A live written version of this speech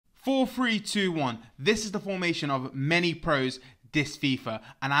4-3-2-1. This is the formation of many pros this FIFA,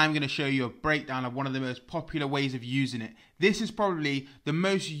 and I'm going to show you a breakdown of one of the most popular ways of using it. This is probably the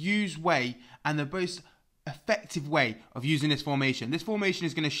most used way and the most effective way of using this formation. This formation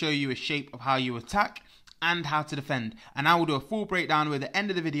is going to show you a shape of how you attack and how to defend, and I will do a full breakdown at the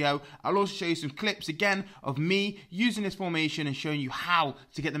end of the video. I'll also show you some clips again of me using this formation and showing you how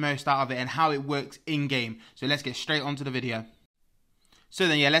to get the most out of it and how it works in game. So let's get straight onto the video. So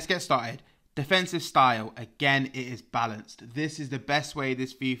then, yeah, let's get started. Defensive style, again, it is balanced. This is the best way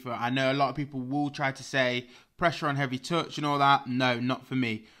this FIFA. I know a lot of people will try to say pressure on heavy touch and all that. No, not for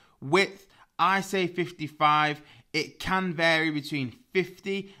me. Width, I say 55. It can vary between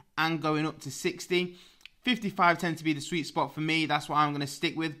 50 and going up to 60. 55 tends to be the sweet spot for me. That's what I'm going to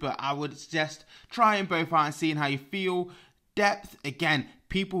stick with, but I would suggest trying both out and seeing how you feel. Depth, again,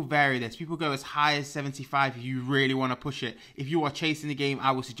 people vary this. People go as high as 75 if you really want to push it. If you are chasing the game,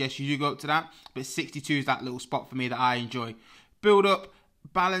 I would suggest you do go up to that, but 62 is that little spot for me that I enjoy. Build up,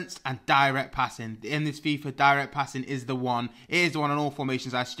 balanced, and direct passing. In this FIFA, direct passing is the one. It is the one on all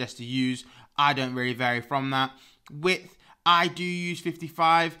formations I suggest to use. I don't really vary from that. Width, I do use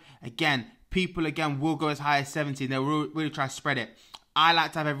 55. Again, people will go as high as 70 and they'll really try to spread it. I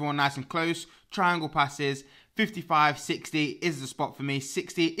like to have everyone nice and close. Triangle passes, 55, 60 is the spot for me.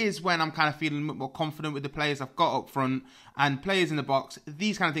 60 is when I'm kind of feeling a bit more confident with the players I've got up front and players in the box.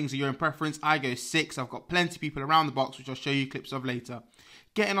 These kind of things are your own preference. I go 6. I've got plenty of people around the box, which I'll show you clips of later.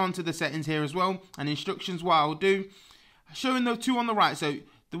 Getting on to the settings here as well and instructions, what I'll do. Showing the two on the right. So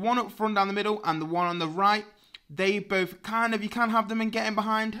the one up front down the middle and the one on the right. They both you can have them in getting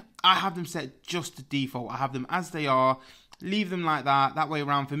behind. I have them set just to default. I have them as they are. Leave them like that. That way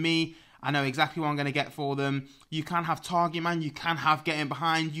around for me. I know exactly what I'm going to get for them. You can have target man. You can have getting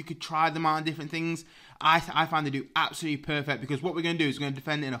behind. You could try them out on different things. I find they do absolutely perfect because what we're going to do is we're going to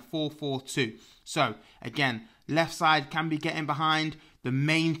defend it in a 4-4-2. So again, left side can be getting behind. The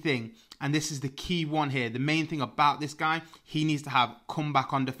main thing, and this is the key one here, the main thing about this guy, he needs to have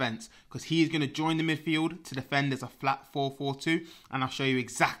comeback on defense because he is going to join the midfield to defend as a flat 4-4-2, and I'll show you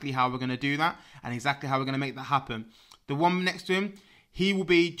exactly how we're going to do that and exactly how we're going to make that happen. The one next to him, he will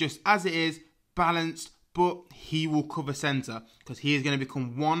be just as it is, balanced, but he will cover centre because he is going to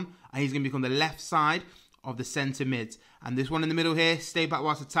become one and he's going to become the left side of the centre mids. And this one in the middle here, stay back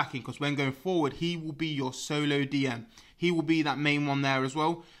whilst attacking because when going forward, he will be your solo DM. He will be that main one there as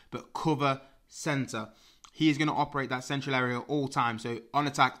well, but cover centre. He is going to operate that central area all time, so on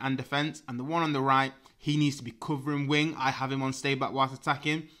attack and defence. And the one on the right, he needs to be covering wing. I have him on stay back whilst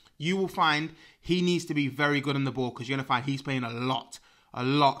attacking. You will find he needs to be very good on the ball because you're going to find he's playing a lot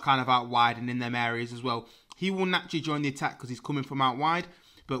kind of out wide and in them areas as well. He will naturally join the attack because he's coming from out wide,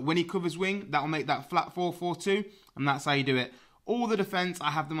 but when he covers wing, that will make that flat 4-4-2, and that's how you do it. All the defence, I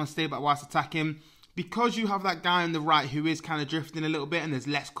have them on stay back whilst attacking. Because you have that guy on the right who is kind of drifting a little bit and there's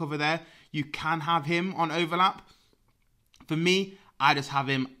less cover there, you can have him on overlap. For me, I just have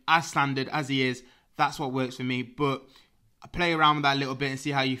him as standard as he is. That's what works for me, but I play around with that a little bit and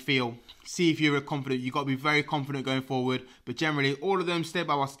see how you feel. See if you're confident. You've got to be very confident going forward, but generally all of them stay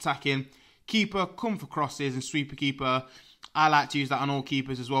by whilst attacking. Keeper, come for crosses, and sweeper keeper. I like to use that on all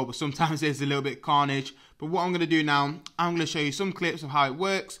keepers as well, but sometimes there's a little bit of carnage. But what I'm going to do now, I'm going to show you some clips of how it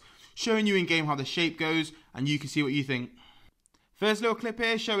works, showing you in game how the shape goes, and you can see what you think. First little clip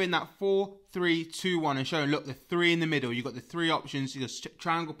here showing that 4-3-2-1 and showing, look, the 3 in the middle. You've got the 3 options. There's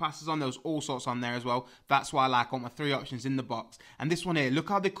triangle passes on. There's all sorts on there as well. That's why I like. I want my 3 options in the box. And this one here, look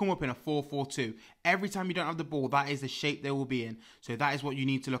how they come up in a 4-4-2. Every time you don't have the ball, that is the shape they will be in. So that is what you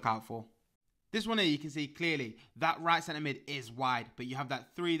need to look out for. This one here, you can see clearly that right centre mid is wide, but you have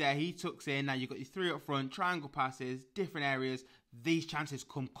that 3 there. He tucks in. Now you've got your 3 up front, triangle passes, different areas. These chances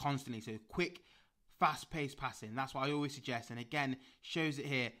come constantly. So quick, fast-paced passing. That's what I always suggest. And again, shows it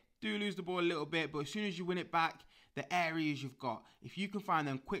here. Do lose the ball a little bit, but as soon as you win it back, the areas you've got, if you can find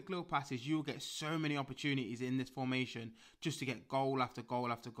them quick little passes, you'll get so many opportunities in this formation just to get goal after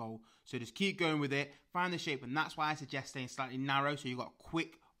goal after goal. So just keep going with it. Find the shape, and that's why I suggest staying slightly narrow so you've got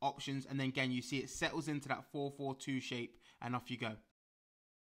quick options. And then again, you see it settles into that 4-4-2 shape, and off you go.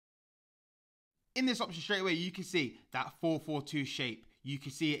 In this option straight away, you can see that 4-4-2 shape. You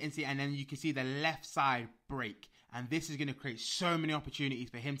can see it and then you can see the left side break. And this is going to create so many opportunities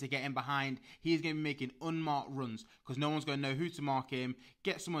for him to get in behind. He's going to be making unmarked runs because no one's going to know who to mark him.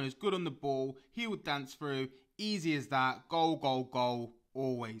 Get someone who's good on the ball. He will dance through. Easy as that. Goal, goal, goal.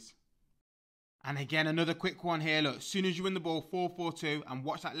 Always. And again, another quick one here. Look, as soon as you win the ball, 4-4-2, and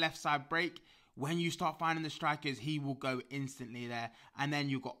watch that left side break. When you start finding the strikers, he will go instantly there. And then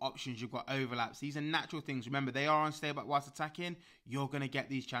you've got options, you've got overlaps. These are natural things. Remember, they are unstable whilst attacking. You're going to get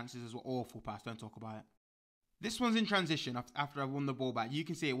these chances as well. Awful pass, don't talk about it. This one's in transition after I won the ball back. You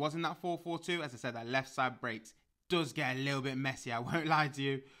can see it wasn't that 4-4-2. As I said, that left side breaks. Does get a little bit messy, I won't lie to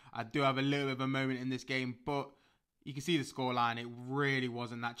you. I do have a little bit of a moment in this game, but you can see the scoreline. It really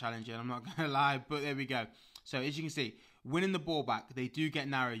wasn't that challenging, I'm not going to lie, but there we go. So as you can see, winning the ball back, they do get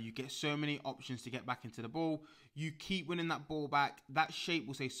narrow. You get so many options to get back into the ball. You keep winning that ball back. That shape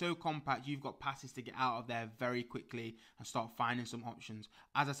will stay so compact. You've got passes to get out of there very quickly and start finding some options.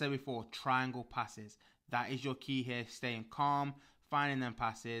 As I said before, triangle passes. That is your key here, staying calm, finding them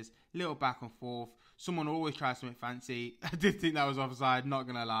passes, little back and forth. Someone always tries something fancy. I did think that was offside, not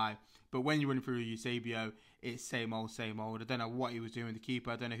going to lie. But when you're running through Eusebio, it's same old, same old. I don't know what he was doing with the keeper.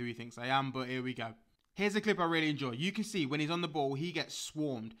 I don't know who he thinks I am, but here we go. Here's a clip I really enjoy. You can see when he's on the ball, he gets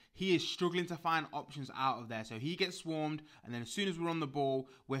swarmed. He is struggling to find options out of there. So he gets swarmed, and then as soon as we're on the ball,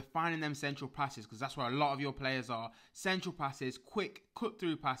 we're finding them central passes, because that's where a lot of your players are. Central passes, quick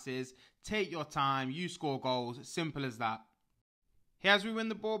cut-through passes, take your time, you score goals, simple as that. Here as we win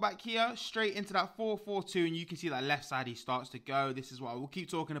the ball back here, straight into that 4-4-2, and you can see that left side he starts to go. This is what I will keep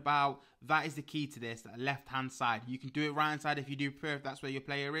talking about. That is the key to this, that left-hand side. You can do it right-hand side if you do prefer, if that's where your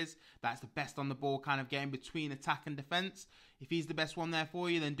player is. That's the best on the ball kind of game between attack and defence. If he's the best one there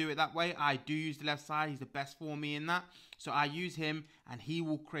for you, then do it that way. I do use the left side. He's the best for me in that. So I use him, and he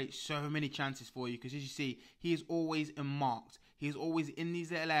will create so many chances for you, because as you see, he is always marked. He is always in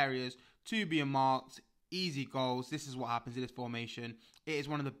these little areas to be marked. Easy goals. This is what happens in this formation. It is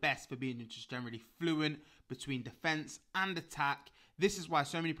one of the best for being just generally fluent between defense and attack. This is why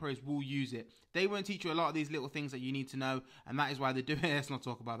so many pros will use it. They won't teach you a lot of these little things that you need to know, and that is why they do it. Let's not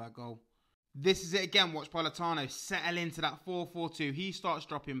talk about that goal. This is it again. Watch Politano settle into that 4-4-2. He starts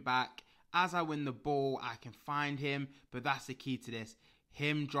dropping back. As I win the ball, I can find him, but that's the key to this.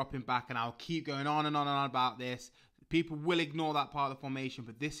 Him dropping back, and I'll keep going on and on and on about this. People will ignore that part of the formation,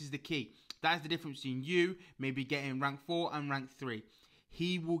 but this is the key. That is the difference between you maybe getting rank 4 and rank 3.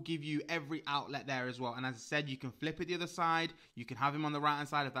 He will give you every outlet there as well. And as I said, you can flip it the other side. You can have him on the right-hand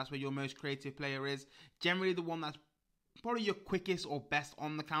side if that's where your most creative player is. Generally, the one that's probably your quickest or best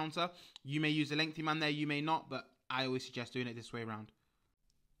on the counter. You may use a lengthy man there, you may not, but I always suggest doing it this way around.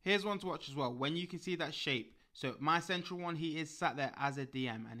 Here's one to watch as well. When you can see that shape, so my central one, he is sat there as a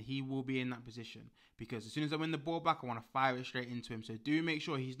DM, and he will be in that position, because as soon as I win the ball back, I want to fire it straight into him. So do make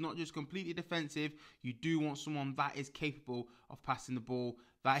sure he's not just completely defensive. You do want someone that is capable of passing the ball.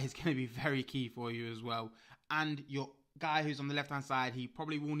 That is going to be very key for you as well. And your guy who's on the left-hand side, he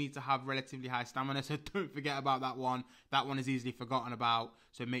probably will need to have relatively high stamina, so don't forget about that one. That one is easily forgotten about,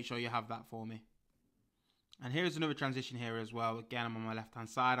 so make sure you have that for me. And here's another transition here as well. Again, I'm on my left-hand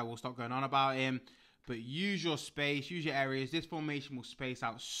side. I will stop going on about him. But use your space, use your areas. This formation will space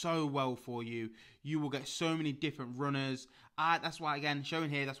out so well for you. You will get so many different runners. That's why, again, showing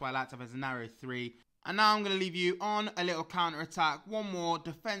here, that's why I like to have as a narrow 3. And now I'm going to leave you on a little counter-attack. One more,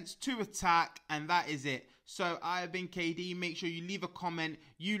 defense to attack, and that is it. So I have been KD. Make sure you leave a comment,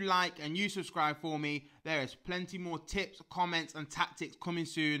 you like, and you subscribe for me. There is plenty more tips, comments, and tactics coming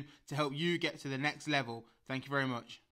soon to help you get to the next level. Thank you very much.